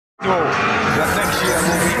go that next year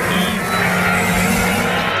will be even.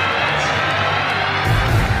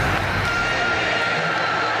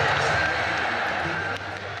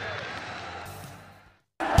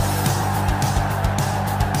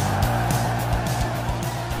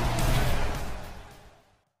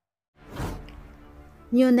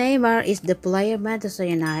 New Neymar is the player Manchester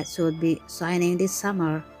United should be signing this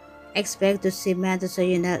summer. Expect to see Manchester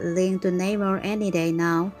United linked to Neymar any day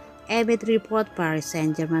now, amid report Paris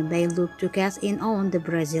Saint-Germain may look to cash in on the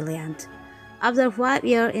Brazilian. After 5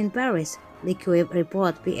 years in Paris, L'Equipe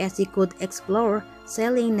report PSG could explore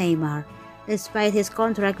selling Neymar, despite his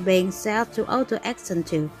contract being set to auto-extend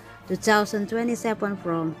to 2027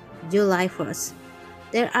 from July 1st.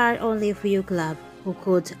 There are only few clubs who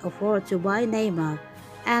could afford to buy Neymar,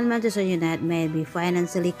 and Manchester United may be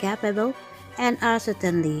financially capable and are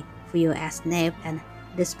certainly few as named and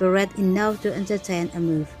desperate enough to entertain a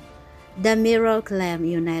move. The Mirror claimed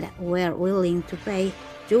United were willing to pay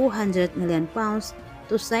 £200 million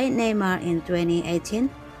to sign Neymar in 2018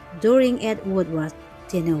 during Ed Woodward's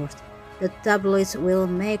tenure. The tabloids will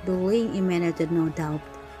make the link imminently, no doubt.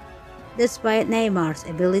 Despite Neymar's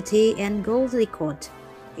ability and goal record,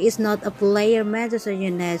 he is not a player Manchester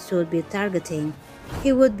United should be targeting.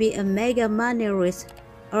 He would be a mega money risk,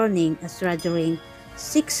 earning a staggering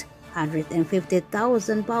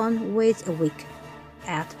 £650,000 wage a week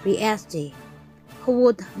at PSG, who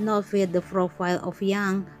would not fit the profile of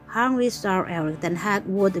young, hungry star Erik Ten Hag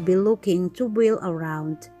would be looking to build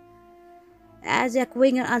around. Ajax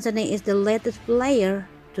winger Anthony is the latest player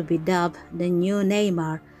to be dubbed the new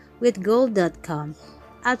Neymar, with Goal.com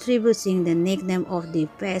attributing the nickname of the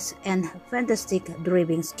pace and fantastic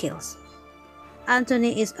dribbling skills.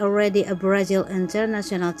 Anthony is already a Brazil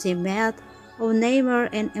international teammate of Neymar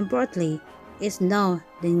and importantly is now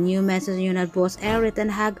the new Manchester United boss Erik Ten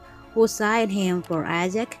Hag, who signed him for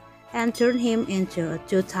Ajax and turned him into a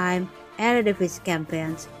two-time Eredivisie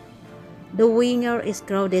champion. The winger is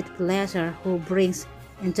crowded pleasure who brings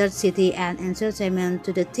intensity and entertainment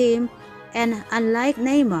to the team, and unlike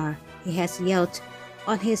Neymar, he has youth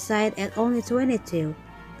on his side at only 22.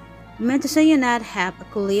 Manchester United have a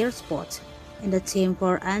clear spot in the team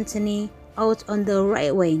for Anthony out on the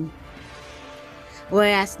right wing,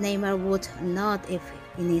 whereas Neymar would not if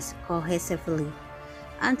finished cohesively.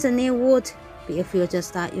 Anthony would be a future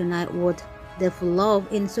star United would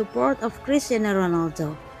develop in support of Cristiano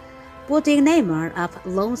Ronaldo. Putting Neymar up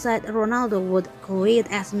alongside Ronaldo would create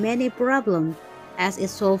as many problems as it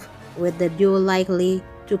solved, with the duo likely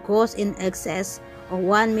to cost in excess of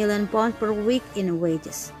 £1 million per week in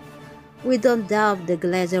wages. We don't doubt the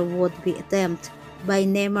Glazer would be tempted by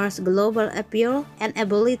Neymar's global appeal and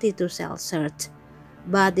ability to sell shirts,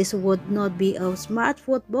 but this would not be a smart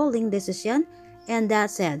footballing decision in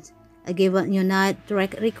that sense. Given United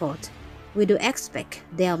track record, we do expect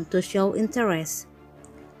them to show interest.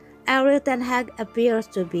 Erik Ten Hag appears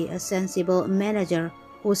to be a sensible manager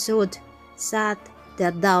who should shut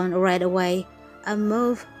that down right away. A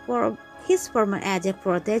move for his former Ajax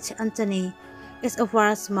protege Anthony is a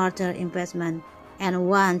far smarter investment, and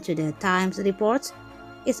one to the Times reports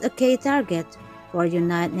is a key target for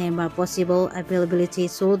United. Neymar possible availability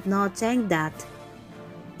should not change that.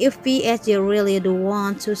 If PSG really do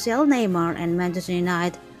want to sell Neymar and Manchester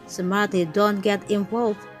United smartly don't get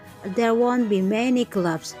involved, there won't be many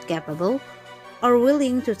clubs capable or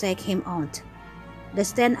willing to take him on. The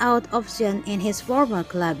standout option in his former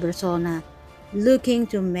club Barcelona, looking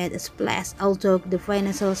to make a splash, although the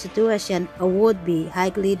financial situation would be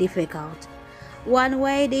highly difficult. One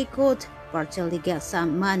way they could partially get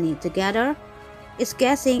some money together is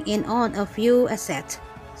cashing in on a few assets,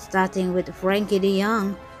 starting with Frankie de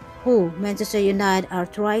Jong, who Manchester United are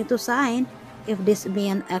trying to sign. If this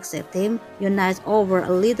means accepting United over a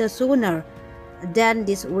little sooner, then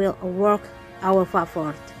this will work our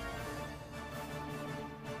favor.